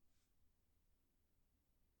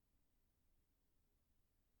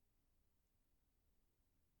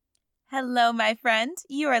Hello, my friend.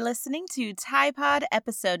 You are listening to Tide Pod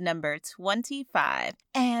episode number 25.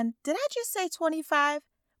 And did I just say 25?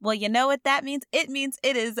 Well, you know what that means? It means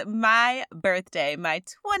it is my birthday, my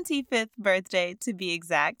 25th birthday to be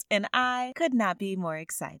exact, and I could not be more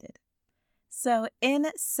excited. So, in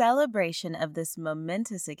celebration of this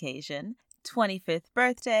momentous occasion, 25th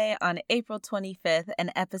birthday on April 25th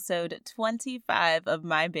and episode 25 of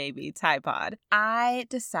my baby Tide Pod, I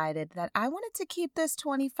decided that I wanted to keep this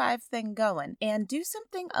 25 thing going and do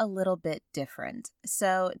something a little bit different.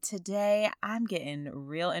 So today I'm getting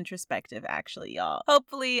real introspective, actually, y'all.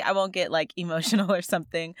 Hopefully I won't get emotional or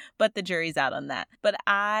something, but the jury's out on that. But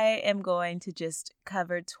I am going to just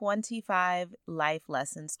cover 25 life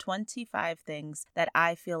lessons, 25 things that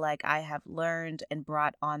I feel like I have learned and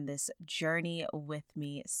brought on this journey with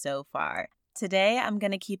me so far. Today, I'm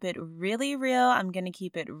going to keep it really real. I'm going to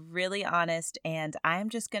keep it really honest. And I'm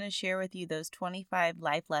just going to share with you those 25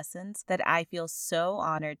 life lessons that I feel so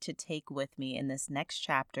honored to take with me in this next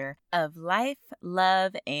chapter of life,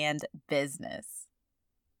 love, and business.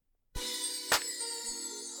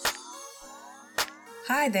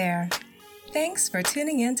 Hi there. Thanks for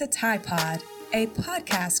tuning in to Tide Pod, a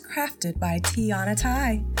podcast crafted by Tiana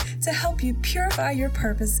Tai to help you purify your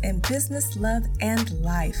purpose in business, love, and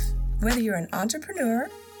life. Whether you're an entrepreneur,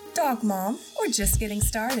 dog mom, or just getting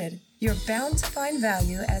started, you're bound to find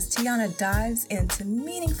value as Tiana dives into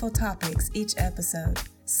meaningful topics each episode.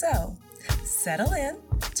 So, settle in,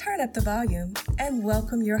 turn up the volume, and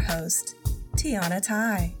welcome your host, Tiana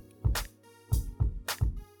Tai.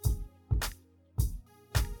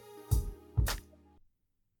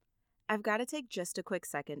 I've got to take just a quick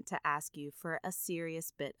second to ask you for a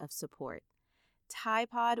serious bit of support. Tide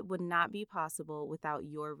Pod would not be possible without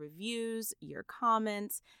your reviews, your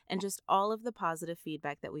comments, and just all of the positive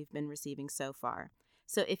feedback that we've been receiving so far.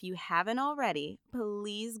 So if you haven't already,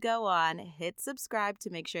 please go on, hit subscribe to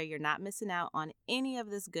make sure you're not missing out on any of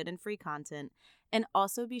this good and free content, and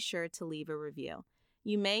also be sure to leave a review.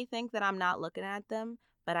 You may think that I'm not looking at them,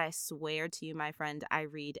 but I swear to you, my friend, I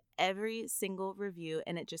read every single review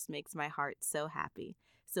and it just makes my heart so happy.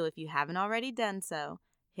 So if you haven't already done so,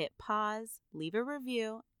 hit pause, leave a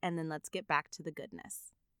review, and then let's get back to the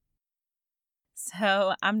goodness.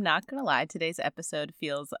 So I'm not going to lie, today's episode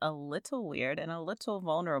feels a little weird and a little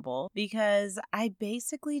vulnerable because I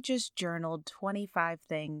basically just journaled 25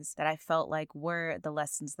 things that I felt like were the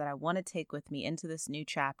lessons that I want to take with me into this new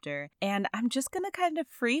chapter. And I'm just going to kind of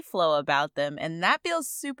free flow about them. And that feels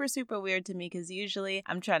super, super weird to me because usually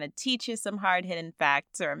I'm trying to teach you some hard hitting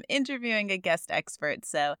facts or I'm interviewing a guest expert.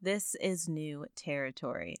 So this is new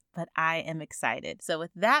territory, but I am excited. So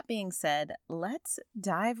with that being said, let's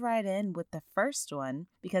dive right in with the first one,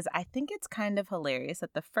 because I think it's kind of hilarious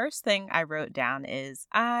that the first thing I wrote down is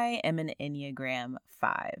I am an Enneagram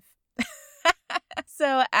 5.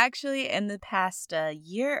 So actually in the past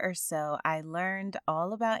year or so, I learned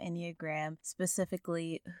all about Enneagram,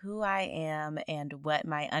 specifically who I am and what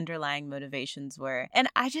my underlying motivations were. And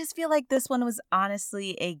I just feel like this one was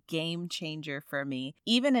honestly a game changer for me,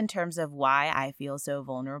 even in terms of why I feel so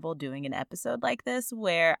vulnerable doing an episode like this,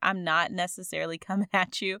 where I'm not necessarily coming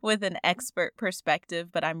at you with an expert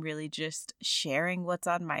perspective, but I'm really just sharing what's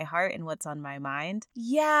on my heart and what's on my mind.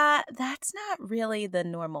 Yeah, that's not really the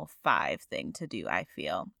normal 5 thing to do, I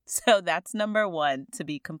feel. So that's number 1, to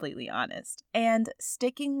be completely honest. And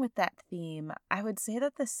sticking with that theme, I would say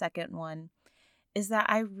that the second one is that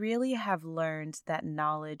I really have learned that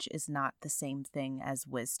knowledge is not the same thing as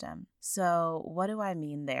wisdom. So what do I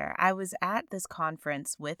mean there? I was at this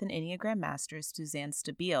conference with an Enneagram master, Suzanne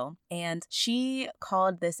Stabile, and she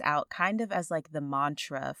called this out kind of as like the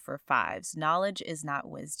mantra for 5s. Knowledge is not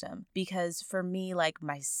wisdom. Because for me, like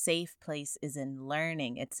my safe place is in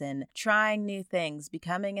learning. It's in trying new things,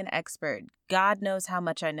 becoming an expert. God knows how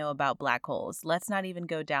much I know about black holes. Let's not even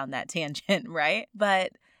go down that tangent, right?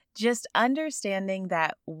 But just understanding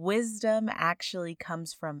that wisdom actually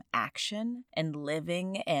comes from action and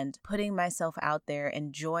living and putting myself out there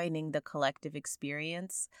and joining the collective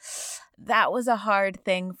experience. That was a hard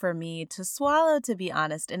thing for me to swallow, to be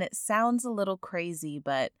honest. And it sounds a little crazy,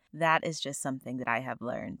 but that is just something that I have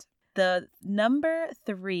learned. The number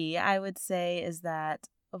 3, I would say, is that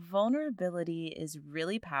vulnerability is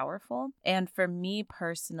really powerful. And for me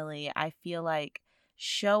personally, I feel like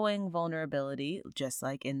showing vulnerability, just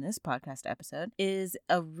like in this podcast episode, is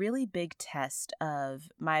a really big test of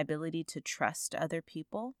my ability to trust other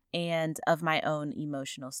people and of my own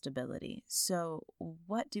emotional stability. So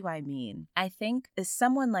what do I mean? I think as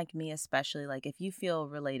someone like me, especially, like if you feel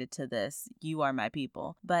related to this, you are my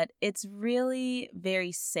people. But it's really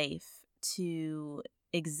very safe to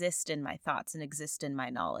exist in my thoughts and exist in my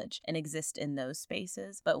knowledge and exist in those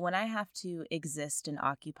spaces. But when I have to exist and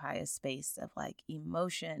occupy a space of like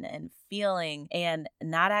emotion and feeling and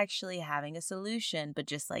not actually having a solution, but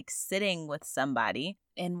just like sitting with somebody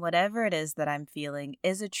and whatever it is that I'm feeling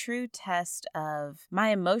is a true test of my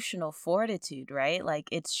emotional fortitude, right? Like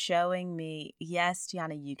it's showing me, yes,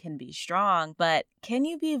 Tiana, you can be strong, but can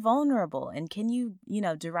you be vulnerable? And can you,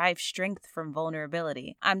 derive strength from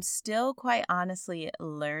vulnerability? I'm still quite honestly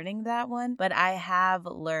learning that one, but I have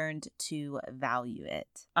learned to value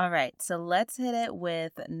it. All right, so let's hit it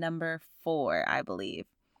with number 4, I believe.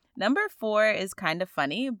 Number 4 is kind of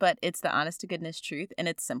funny, but it's the honest to goodness truth, and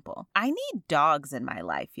it's simple. I need dogs in my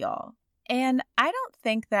life, y'all. And I don't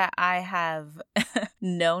think that I have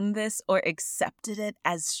known this or accepted it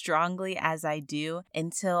as strongly as I do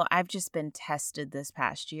until I've just been tested this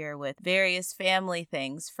past year with various family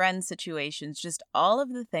things, friend situations, just all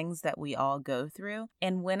of the things that we all go through.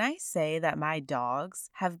 And when I say that my dogs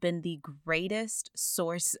have been the greatest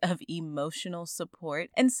source of emotional support,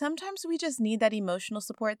 and sometimes we just need that emotional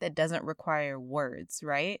support that doesn't require words,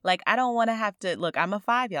 right? Like I don't want to have to, look, I'm a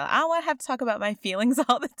 5, y'all. I don't want to have to talk about my feelings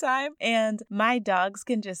all the time. And my dogs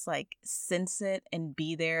can just like sense it and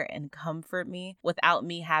be there and comfort me without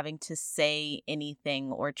me having to say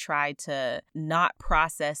anything or try to not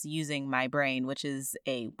process using my brain, which is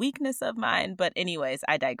a weakness of mine. But anyways,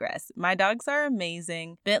 I digress. My dogs are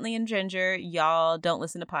amazing. Bentley and Ginger, y'all don't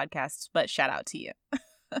listen to podcasts, but shout out to you.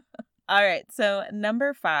 All right. So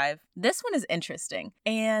number 5, this one is interesting.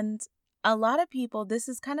 And a lot of people, this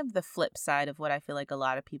is kind of the flip side of what I feel like a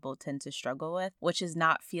lot of people tend to struggle with, which is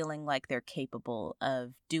not feeling like they're capable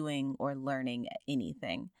of doing or learning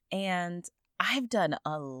anything. And I've done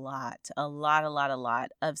a lot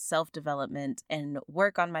of self-development and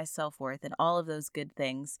work on my self-worth and all of those good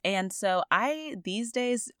things. And so these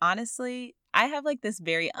days, honestly, I have like this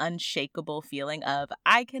very unshakable feeling of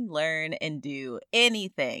I can learn and do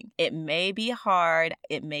anything. It may be hard.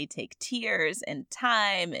 It may take tears and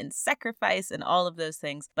time and sacrifice and all of those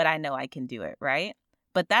things, but I know I can do it, right?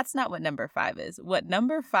 But that's not what number 5 is. What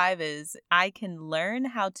number 5 is, I can learn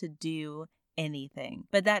how to do anything.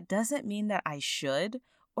 But that doesn't mean that I should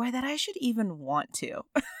or that I should even want to.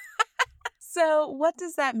 So what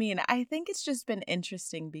does that mean? I think it's just been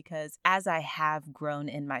interesting because as I have grown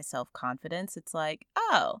in my self-confidence, it's like,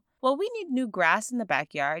 oh, well, we need new grass in the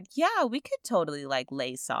backyard. Yeah, we could totally like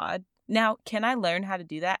lay sod. Now, can I learn how to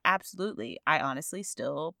do that? Absolutely. I honestly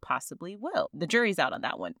still possibly will. The jury's out on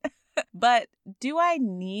that one. But do I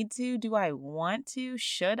need to? Do I want to?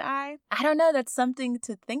 Should I? I don't know. That's something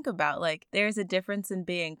to think about. Like, there's a difference in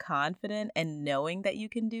being confident and knowing that you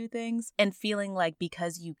can do things and feeling like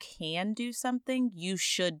because you can do something, you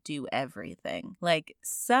should do everything. Like,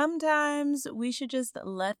 sometimes we should just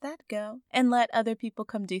let that go and let other people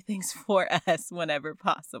come do things for us whenever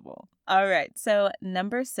possible. All right. So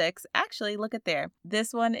number 6, actually, look at there.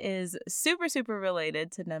 This one is super, super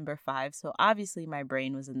related to number 5. So obviously my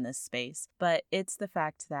brain was in this space, but it's the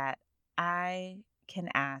fact that I can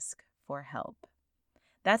ask for help.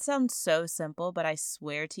 That sounds so simple, but I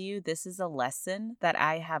swear to you, this is a lesson that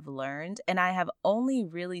I have learned, and I have only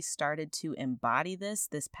really started to embody this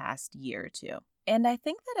past year or two. And I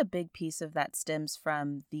think that a big piece of that stems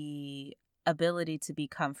from the ability to be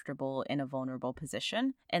comfortable in a vulnerable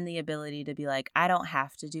position and the ability to be like, I don't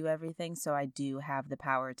have to do everything, so I do have the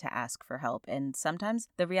power to ask for help. And sometimes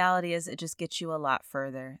the reality is it just gets you a lot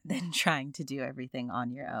further than trying to do everything on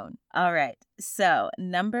your own. All right. So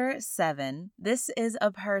number 7, this is a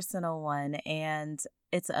personal one, and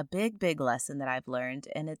it's a big, big lesson that I've learned,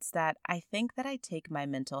 and it's that I think that I take my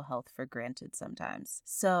mental health for granted sometimes.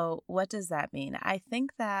 So what does that mean? I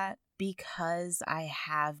think that because I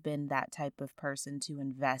have been that type of person to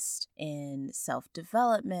invest in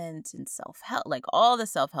self-development and self-help, like all the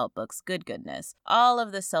self-help books, goodness, all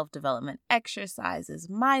of the self-development exercises,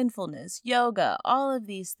 mindfulness, yoga, all of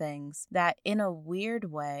these things, that in a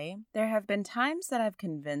weird way, there have been times that I've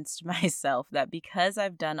convinced myself that because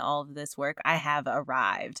I've done all of this work, I have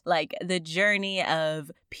arrived. Like the journey of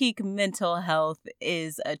peak mental health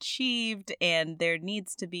is achieved and there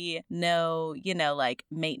needs to be no, like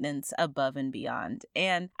maintenance above and beyond.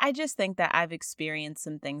 And I just think that I've experienced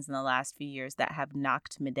some things in the last few years that have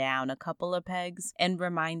knocked me down a couple of pegs and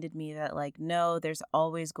reminded me that like, no, there's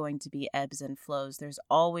always going to be ebbs and flows. There's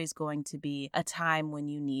always going to be a time when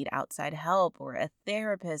you need outside help or a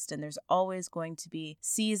therapist. And there's always going to be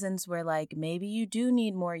seasons where like, maybe you do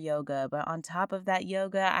need more yoga, but on top of that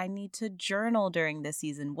yoga, I need to journal during this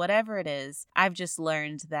season, whatever it is. I've just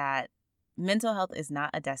learned that mental health is not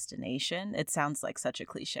a destination. It sounds like such a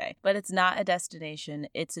cliche, but it's not a destination.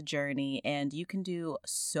 It's a journey, and you can do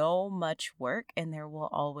so much work, and there will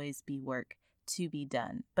always be work to be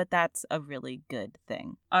done. But that's a really good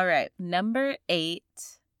thing. All right. Number 9.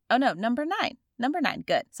 Number 9.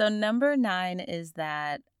 Good. So number 9 is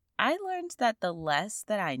that I learned that the less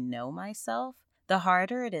that I know myself, the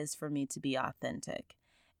harder it is for me to be authentic.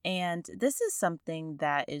 And this is something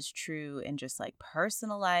that is true in just like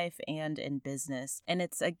personal life and in business. And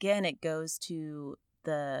it goes to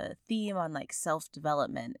the theme on like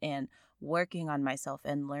self-development and working on myself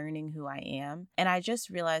and learning who I am. And I just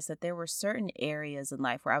realized that there were certain areas in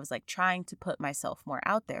life where I was like trying to put myself more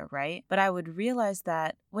out there, right? But I would realize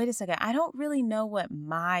that, wait a second, I don't really know what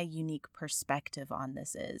my unique perspective on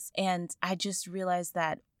this is. And I just realized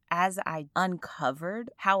that as I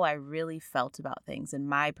uncovered how I really felt about things and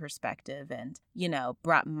my perspective and,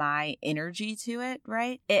 brought my energy to it,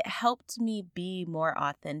 right? It helped me be more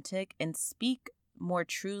authentic and speak more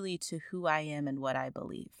truly to who I am and what I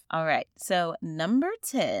believe. All right. So number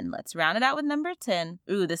 10, let's round it out with number 10.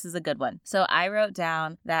 Ooh, this is a good one. So I wrote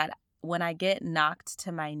down that when I get knocked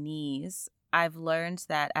to my knees, I've learned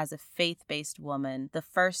that as a faith-based woman, the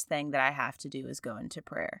first thing that I have to do is go into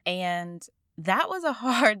prayer. And that was a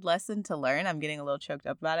hard lesson to learn. I'm getting a little choked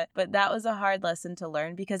up about it, but that was a hard lesson to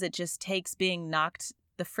learn because it just takes being knocked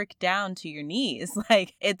the frick down to your knees.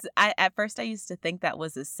 Like at first I used to think that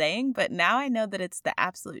was a saying, but now I know that it's the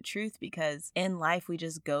absolute truth because in life we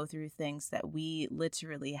just go through things that we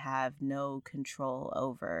literally have no control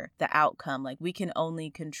over the outcome. Like we can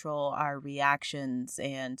only control our reactions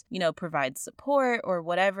and, provide support or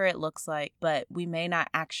whatever it looks like, but we may not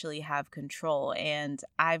actually have control. And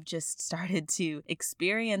I've just started to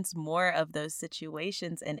experience more of those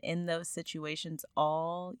situations. And in those situations,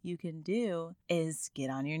 all you can do is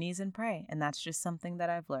get on your knees and pray. And that's just something that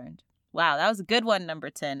I've learned. Wow, that was a good one, number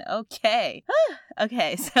 10. Okay.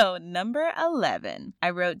 Okay, so number 11, I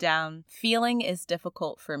wrote down, feeling is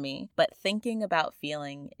difficult for me, but thinking about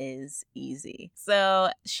feeling is easy. So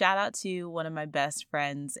shout out to one of my best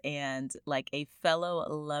friends and like a fellow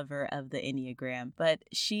lover of the Enneagram, but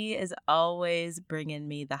she is always bringing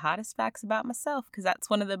me the hottest facts about myself because that's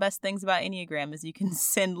one of the best things about Enneagram is you can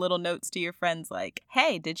send little notes to your friends like,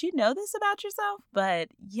 hey, did you know this about yourself? But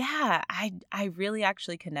yeah, I really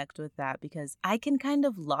actually connect with that because I can kind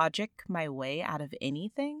of logic my way out of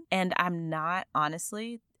anything. And I'm not,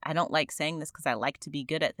 honestly, I don't like saying this because I like to be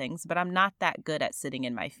good at things, but I'm not that good at sitting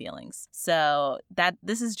in my feelings. So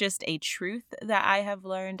this is just a truth that I have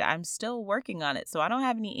learned. I'm still working on it, so I don't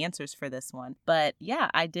have any answers for this one. But yeah,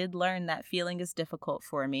 I did learn that feeling is difficult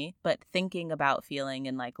for me, but thinking about feeling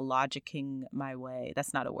and like logicking my way,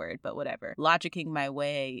 that's not a word, but whatever. Logicking my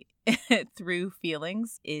way through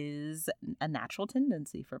feelings is a natural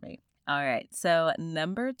tendency for me. All right, so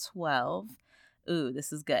number 12. Ooh,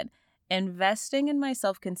 this is good. Investing in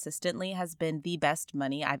myself consistently has been the best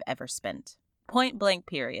money I've ever spent. Point blank,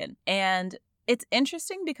 period. And it's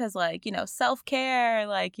interesting because self-care,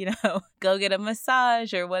 go get a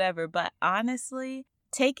massage or whatever. But honestly,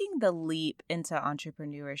 taking the leap into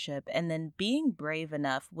entrepreneurship and then being brave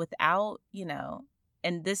enough without,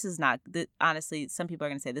 and this is not, honestly, some people are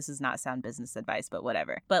going to say this is not sound business advice, but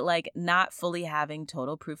whatever. But not fully having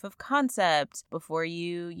total proof of concept before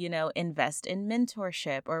you, invest in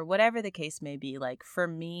mentorship or whatever the case may be. Like for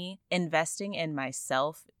me, investing in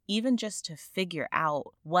myself, even just to figure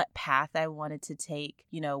out what path I wanted to take,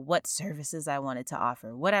 what services I wanted to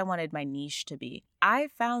offer, what I wanted my niche to be. I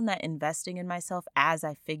found that investing in myself as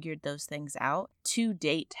I figured those things out to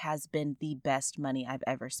date has been the best money I've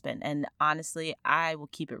ever spent. And honestly, I will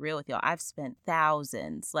keep it real with y'all. I've spent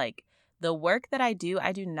thousands. The work that I do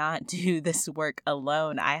not do this work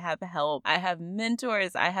alone. I have help. I have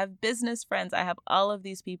mentors. I have business friends. I have all of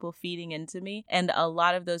these people feeding into me. And a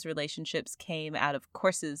lot of those relationships came out of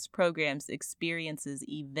courses, programs, experiences,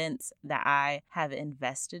 events that I have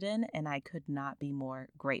invested in. And I could not be more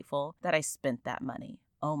grateful that I spent that money.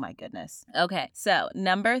 Oh my goodness. Okay, so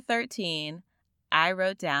number 13, I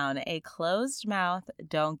wrote down, a closed mouth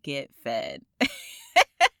don't get fed.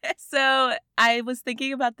 So I was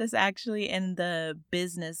thinking about this actually in the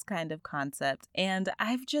business kind of concept, and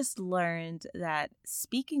I've just learned that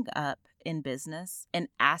speaking up in business and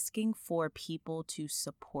asking for people to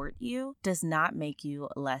support you does not make you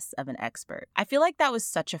less of an expert. I feel like that was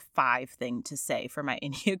such a 5 thing to say for my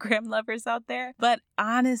Enneagram lovers out there. But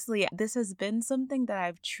honestly, this has been something that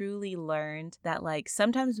I've truly learned that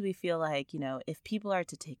sometimes we feel like, if people are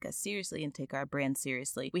to take us seriously and take our brand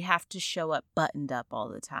seriously, we have to show up buttoned up all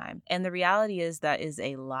the time. And the reality is that is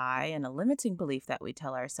a lie and a limiting belief that we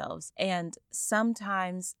tell ourselves. And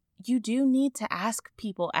sometimes you do need to ask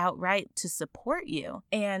people outright to support you.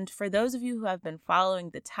 And for those of you who have been following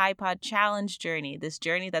the Tide Pod Challenge journey, this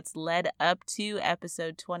journey that's led up to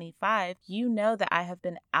episode 25, you know that I have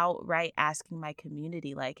been outright asking my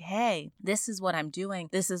community, like, hey, this is what I'm doing,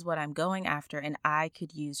 this is what I'm going after, and I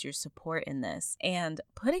could use your support in this. And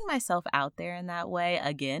putting myself out there in that way,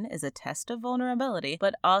 again, is a test of vulnerability,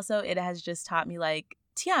 but also it has just taught me, like,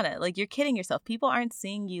 Tiana, like, you're kidding yourself. People aren't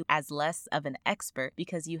seeing you as less of an expert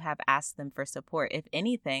because you have asked them for support. If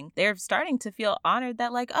anything, they're starting to feel honored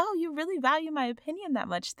that, like, oh, you really value my opinion that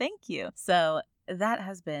much. Thank you. So that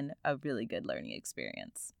has been a really good learning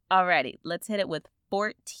experience. Alrighty, let's hit it with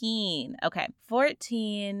 14. Okay,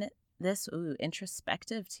 14.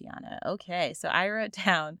 Introspective, Tiana. Okay, so I wrote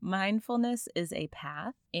down mindfulness is a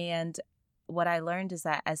path, and what I learned is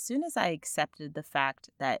that as soon as I accepted the fact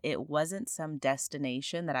that it wasn't some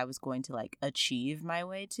destination that I was going to achieve my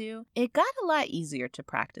way to, it got a lot easier to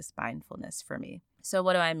practice mindfulness for me. So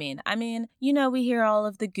what do I mean? I mean, we hear all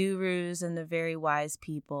of the gurus and the very wise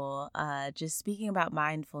people just speaking about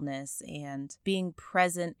mindfulness and being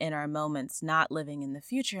present in our moments, not living in the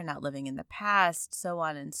future, not living in the past, so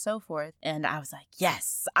on and so forth. And I was like,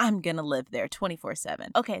 yes, I'm going to live there 24/7.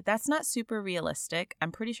 Okay, that's not super realistic.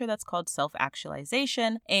 I'm pretty sure that's called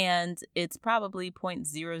self-actualization. And it's probably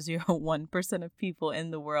 0.001% of people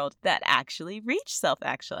in the world that actually reach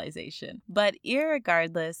self-actualization. But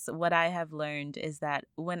irregardless, what I have learned is that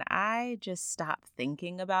when I just stop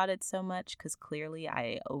thinking about it so much, because clearly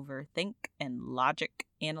I overthink and logic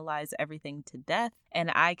analyze everything to death,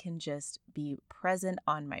 and I can just be present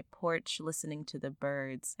on my porch listening to the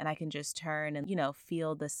birds, and I can just turn and,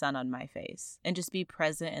 feel the sun on my face and just be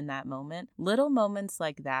present in that moment. Little moments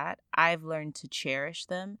like that, I've learned to cherish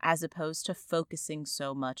them as opposed to focusing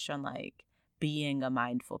so much on being a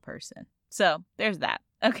mindful person. So there's that.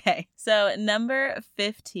 Okay, so number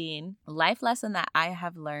 15, life lesson that I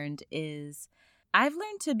have learned is I've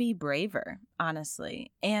learned to be braver,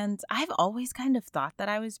 honestly. And I've always kind of thought that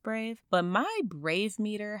I was brave, but my brave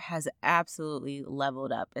meter has absolutely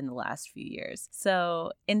leveled up in the last few years.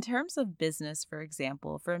 So in terms of business, for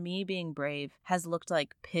example, for me, being brave has looked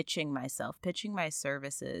like pitching my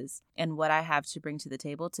services and what I have to bring to the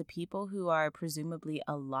table to people who are presumably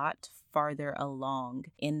a lot farther along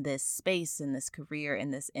in this space, in this career,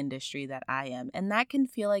 in this industry that I am. And that can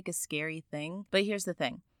feel like a scary thing. But here's the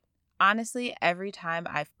thing. Honestly, every time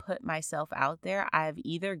I've put myself out there, I've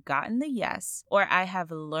either gotten the yes or I have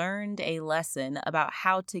learned a lesson about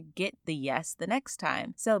how to get the yes the next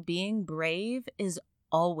time. So being brave is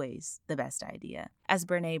always the best idea. As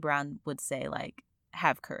Brené Brown would say,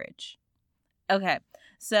 have courage. Okay,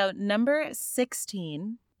 so number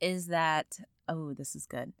 16 is that, this is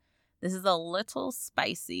good. This is a little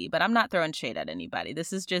spicy, but I'm not throwing shade at anybody.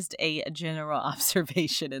 This is just a general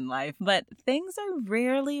observation in life. But things are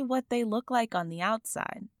rarely what they look like on the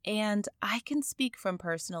outside. And I can speak from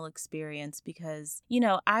personal experience because,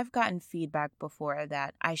 I've gotten feedback before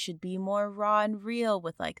that I should be more raw and real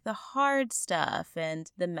with the hard stuff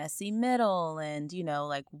and the messy middle and,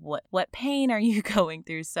 what pain are you going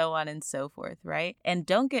through, so on and so forth, right? And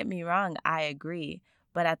don't get me wrong, I agree.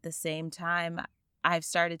 But at the same time, I've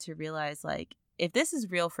started to realize, if this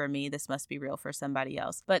is real for me, this must be real for somebody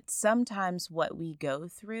else. But sometimes what we go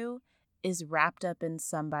through is wrapped up in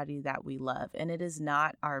somebody that we love, and it is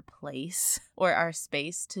not our place or our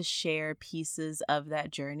space to share pieces of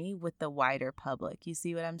that journey with the wider public. You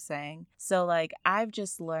see what I'm saying? So I've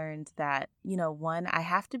just learned that, one, I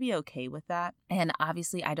have to be okay with that. And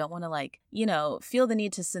obviously I don't want to feel the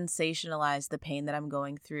need to sensationalize the pain that I'm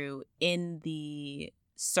going through in the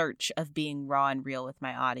search of being raw and real with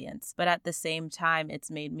my audience. But at the same time,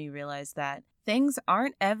 it's made me realize that things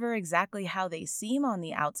aren't ever exactly how they seem on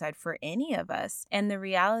the outside for any of us. And the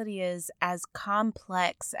reality is, as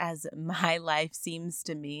complex as my life seems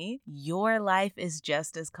to me, your life is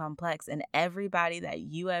just as complex. And everybody that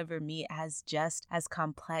you ever meet has just as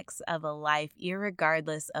complex of a life,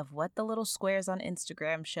 irregardless of what the little squares on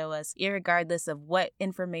Instagram show us, irregardless of what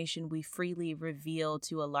information we freely reveal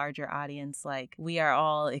to a larger audience. We are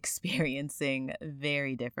all experiencing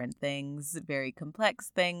very different things, very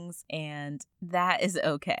complex things, and that is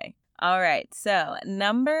okay. All right, so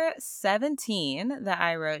number 17 that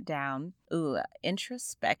I wrote down,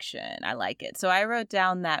 introspection. I like it. So I wrote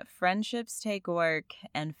down that friendships take work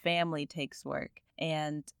and family takes work.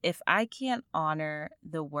 And if I can't honor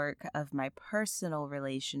the work of my personal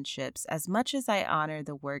relationships as much as I honor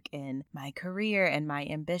the work in my career and my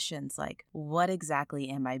ambitions, what exactly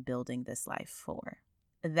am I building this life for?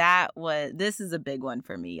 This is a big one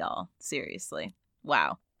for me, y'all. Seriously.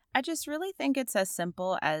 Wow. I just really think it's as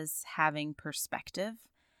simple as having perspective.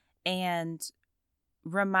 and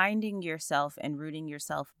reminding yourself and rooting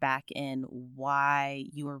yourself back in why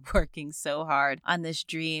you are working so hard on this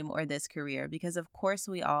dream or this career. Because of course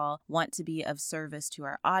we all want to be of service to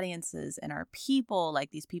our audiences and our people, like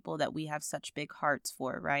these people that we have such big hearts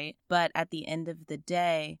for, right? But at the end of the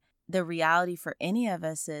day, the reality for any of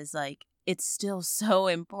us is like, it's still so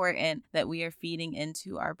important that we are feeding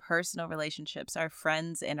into our personal relationships, our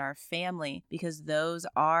friends and our family, because those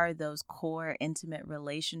are those core intimate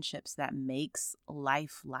relationships that makes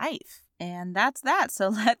life life. And that's that. So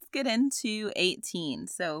let's get into 18.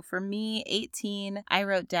 So for me, 18, I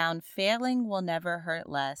wrote down failing will never hurt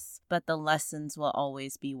less, but the lessons will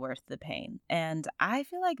always be worth the pain. And I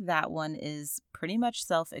feel like that one is pretty much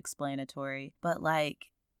self-explanatory, but like,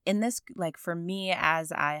 in this, like for me,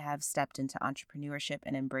 as I have stepped into entrepreneurship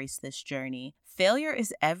and embraced this journey, failure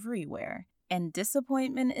is everywhere. And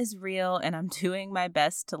disappointment is real, and I'm doing my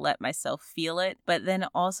best to let myself feel it, but then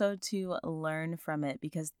also to learn from it,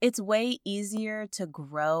 because it's way easier to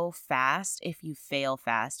grow fast if you fail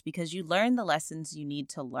fast, because you learn the lessons you need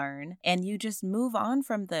to learn and you just move on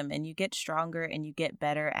from them and you get stronger and you get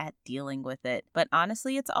better at dealing with it. But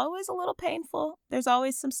honestly, it's always a little painful. There's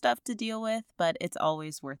always some stuff to deal with, but it's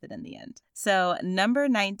always worth it in the end. So number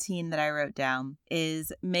 19 that I wrote down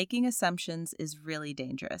is making assumptions is really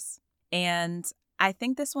dangerous. And I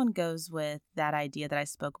think this one goes with that idea that I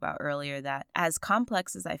spoke about earlier, that as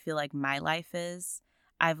complex as I feel like my life is,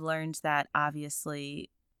 I've learned that obviously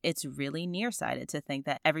it's really nearsighted to think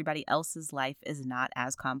that everybody else's life is not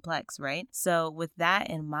as complex, right? So with that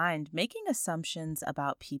in mind, making assumptions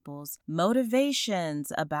about people's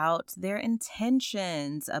motivations, about their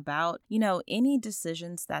intentions, about, any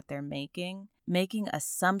decisions that they're making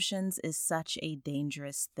assumptions is such a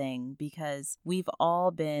dangerous thing, because we've all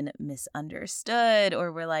been misunderstood,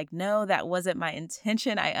 or we're like, no, that wasn't my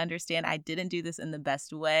intention. I understand I didn't do this in the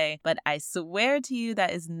best way, but I swear to you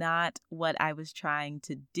that is not what I was trying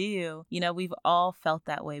to do. We've all felt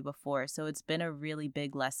that way before. So it's been a really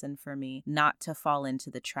big lesson for me not to fall into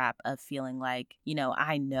the trap of feeling like,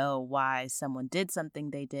 I know why someone did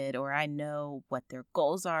something they did, or I know what their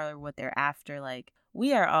goals are or what they're after. Like,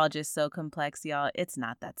 we are all just so complex, y'all. It's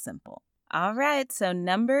not that simple. All right. So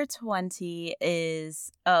number 20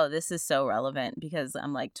 is, this is so relevant because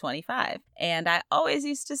I'm like 25. And I always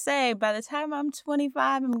used to say, by the time I'm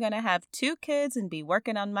 25, I'm going to have 2 kids and be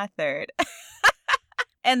working on my 3rd.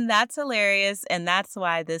 And that's hilarious. And that's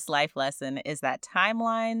why this life lesson is that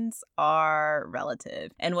timelines are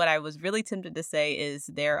relative. And what I was really tempted to say is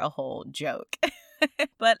they're a whole joke.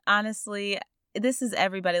 But honestly, this is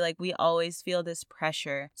everybody. Like, we always feel this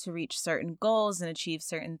pressure to reach certain goals and achieve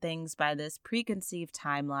certain things by this preconceived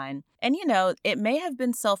timeline. And, it may have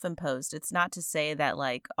been self-imposed. It's not to say that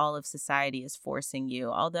like all of society is forcing you,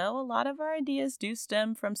 although a lot of our ideas do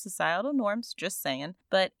stem from societal norms, just saying.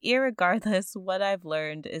 But irregardless, what I've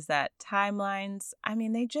learned is that timelines,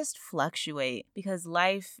 they just fluctuate because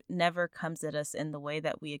life never comes at us in the way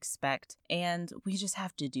that we expect. And we just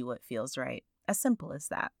have to do what feels right. As simple as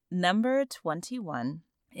that. Number 21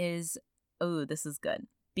 is, this is good.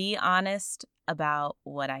 Be honest about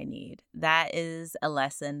what I need. That is a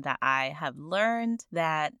lesson that I have learned,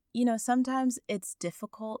 that, sometimes it's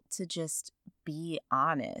difficult to just be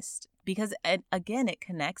honest because, again, it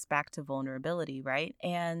connects back to vulnerability, right?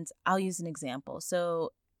 And I'll use an example.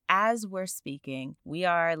 So as we're speaking, we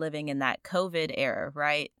are living in that COVID era,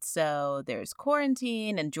 right? So there's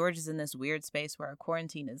quarantine, and George is in this weird space where our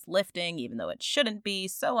quarantine is lifting, even though it shouldn't be,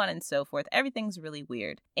 so on and so forth. Everything's really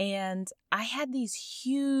weird. And I had these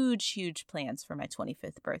huge, huge plans for my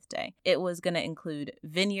 25th birthday. It was going to include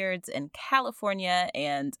vineyards in California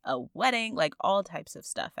and a wedding, like all types of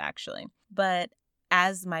stuff, actually. But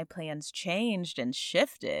as my plans changed and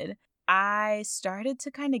shifted, I started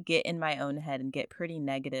to kind of get in my own head and get pretty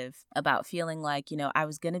negative about feeling like, I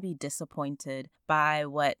was going to be disappointed by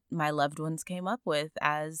what my loved ones came up with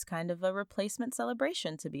as kind of a replacement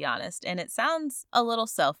celebration, to be honest. And it sounds a little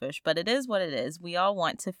selfish, but it is what it is. We all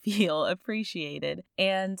want to feel appreciated.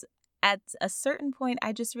 And at a certain point,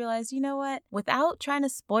 I just realized, you know what? Without trying to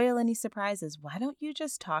spoil any surprises, why don't you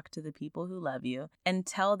just talk to the people who love you and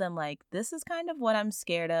tell them, like, this is kind of what I'm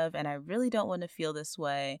scared of, and I really don't want to feel this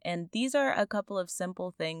way. And these are a couple of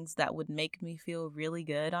simple things that would make me feel really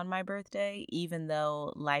good on my birthday, even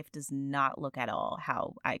though life does not look at all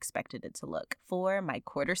how I expected it to look for my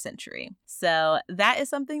quarter century. So that is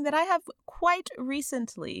something that I have quite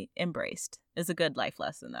recently embraced. It's a good life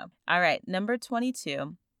lesson, though. All right, number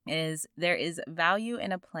 22. Is there is value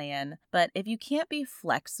in a plan, but if you can't be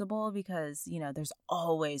flexible because, there's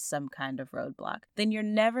always some kind of roadblock, then you're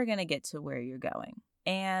never going to get to where you're going.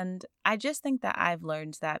 And I just think that I've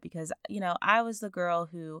learned that because, I was the girl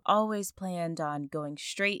who always planned on going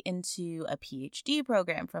straight into a PhD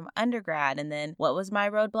program from undergrad. And then what was my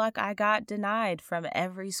roadblock? I got denied from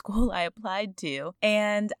every school I applied to.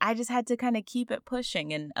 And I just had to kind of keep it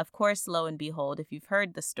pushing. And of course, lo and behold, if you've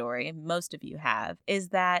heard the story, most of you have, is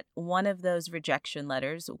that one of those rejection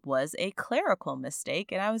letters was a clerical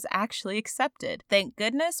mistake and I was actually accepted. Thank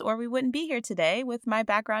goodness, or we wouldn't be here today with my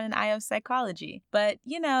background in IO psychology. But,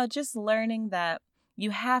 just learning that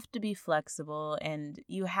you have to be flexible and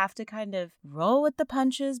you have to kind of roll with the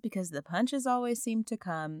punches because the punches always seem to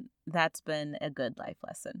come. That's been a good life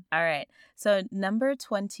lesson. All right. So number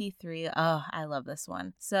 23. Oh, I love this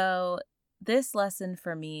one. So this lesson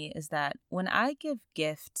for me is that when I give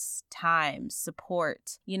gifts, time,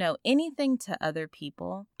 support, anything to other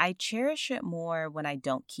people, I cherish it more when I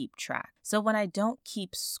don't keep track. So when I don't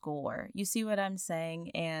keep score, you see what I'm saying?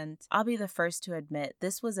 And I'll be the first to admit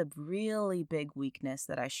this was a really big weakness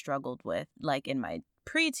that I struggled with, like in my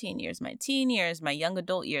preteen years, my teen years, my young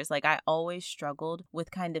adult years. Like I always struggled with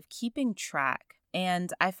kind of keeping track.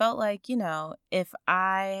 And I felt like, if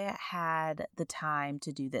I had the time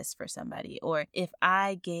to do this for somebody, or if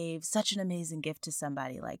I gave such an amazing gift to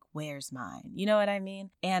somebody, like, where's mine? You know what I mean?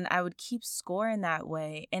 And I would keep score in that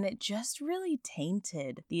way. And it just really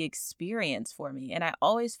tainted the experience for me. And I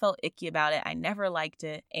always felt icky about it. I never liked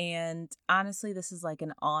it. And honestly, this is like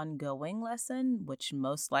an ongoing lesson, which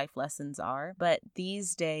most life lessons are. But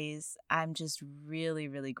these days, I'm just really,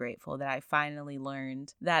 really grateful that I finally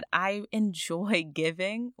learned that I enjoy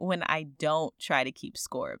giving when I don't try to keep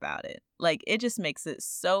score about it. Like, it just makes it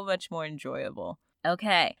so much more enjoyable.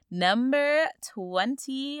 Okay, number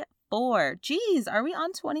 24. Geez, are we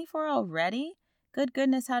on 24 already? Good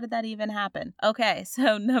goodness, how did that even happen? Okay,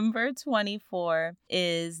 so number 24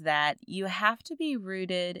 is that you have to be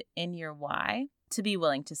rooted in your why to be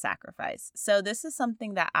willing to sacrifice. So this is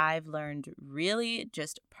something that I've learned really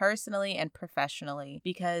just personally and professionally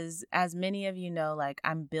because as many of you know, like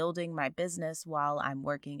I'm building my business while I'm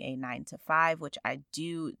working a 9-to-5, which I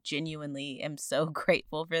do genuinely am so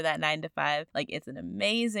grateful for that 9-to-5. Like it's an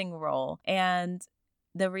amazing role. And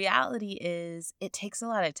the reality is it takes a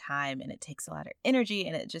lot of time and it takes a lot of energy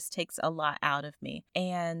and it just takes a lot out of me.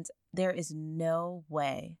 And there is no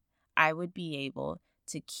way I would be able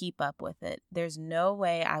to keep up with it. There's no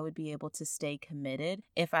way I would be able to stay committed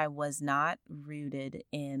if I was not rooted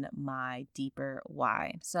in my deeper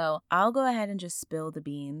why. So I'll go ahead and just spill the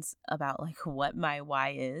beans about like what my why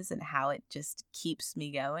is and how it just keeps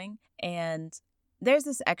me going. And there's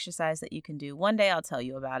this exercise that you can do. One day I'll tell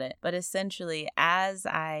you about it. But essentially, as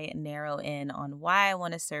I narrow in on why I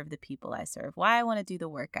want to serve the people I serve, why I want to do the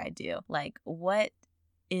work I do, like what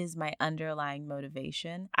is my underlying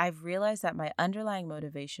motivation, I've realized that my underlying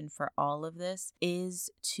motivation for all of this is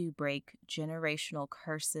to break generational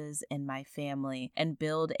curses in my family and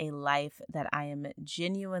build a life that I am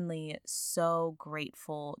genuinely so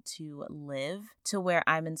grateful to live, to where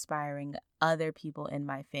I'm inspiring other people in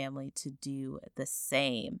my family to do the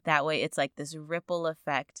same. That way it's like this ripple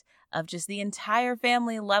effect of just the entire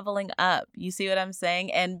family leveling up. You see what I'm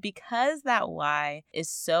saying? And because that why is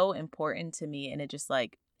so important to me and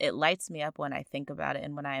it lights me up when I think about it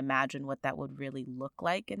and when I imagine what that would really look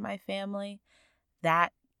like in my family,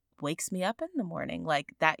 that wakes me up in the morning.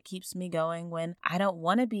 Like that keeps me going when I don't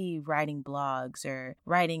want to be writing blogs or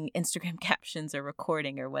writing Instagram captions or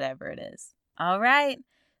recording or whatever it is. All right.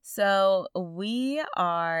 So we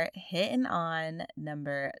are hitting on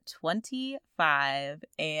number 25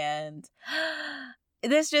 and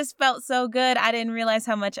this just felt so good. I didn't realize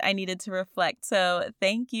how much I needed to reflect. So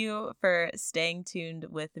thank you for staying tuned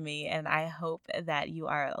with me. And I hope that you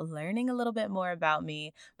are learning a little bit more about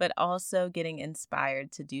me, but also getting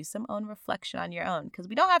inspired to do some own reflection on your own, because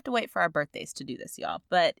we don't have to wait for our birthdays to do this, y'all.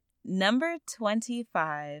 But number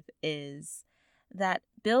 25 is that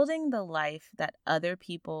building the life that other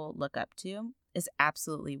people look up to is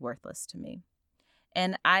absolutely worthless to me.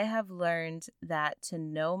 And I have learned that to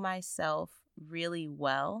know myself really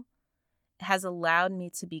well has allowed me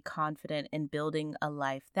to be confident in building a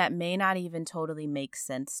life that may not even totally make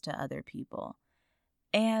sense to other people.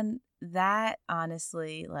 And that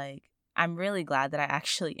honestly, I'm really glad that I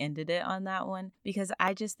actually ended it on that one, because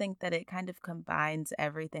I just think that it kind of combines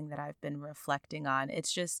everything that I've been reflecting on.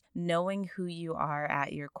 It's just knowing who you are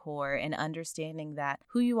at your core and understanding that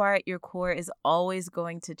who you are at your core is always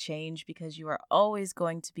going to change because you are always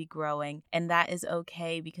going to be growing. And that is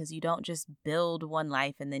okay because you don't just build one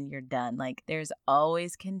life and then you're done. Like there's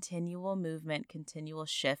always continual movement, continual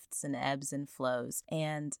shifts and ebbs and flows.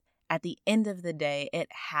 And at the end of the day, it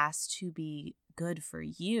has to be good for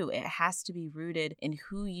you. It has to be rooted in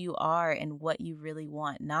who you are and what you really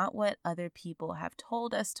want, not what other people have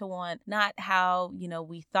told us to want, not how,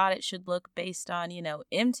 we thought it should look based on,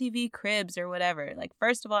 MTV Cribs or whatever. Like,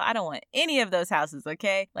 first of all, I don't want any of those houses,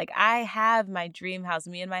 okay? Like, I have my dream house.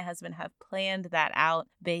 Me and my husband have planned that out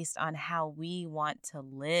based on how we want to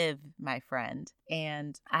live, my friend.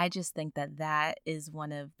 And I just think that that is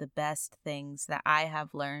one of the best things that I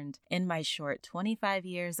have learned in my short 25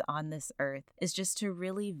 years on this earth, is just to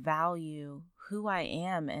really value who I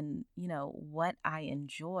am and, what I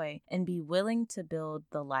enjoy, and be willing to build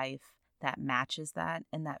the life that matches that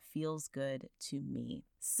and that feels good to me.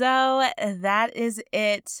 So that is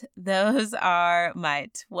it. Those are my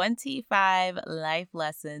 25 life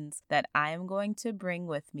lessons that I'm going to bring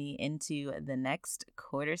with me into the next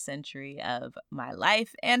quarter century of my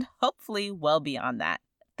life, and hopefully well beyond that.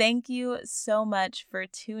 Thank you so much for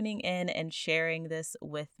tuning in and sharing this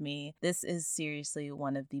with me. This is seriously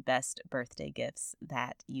one of the best birthday gifts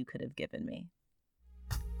that you could have given me.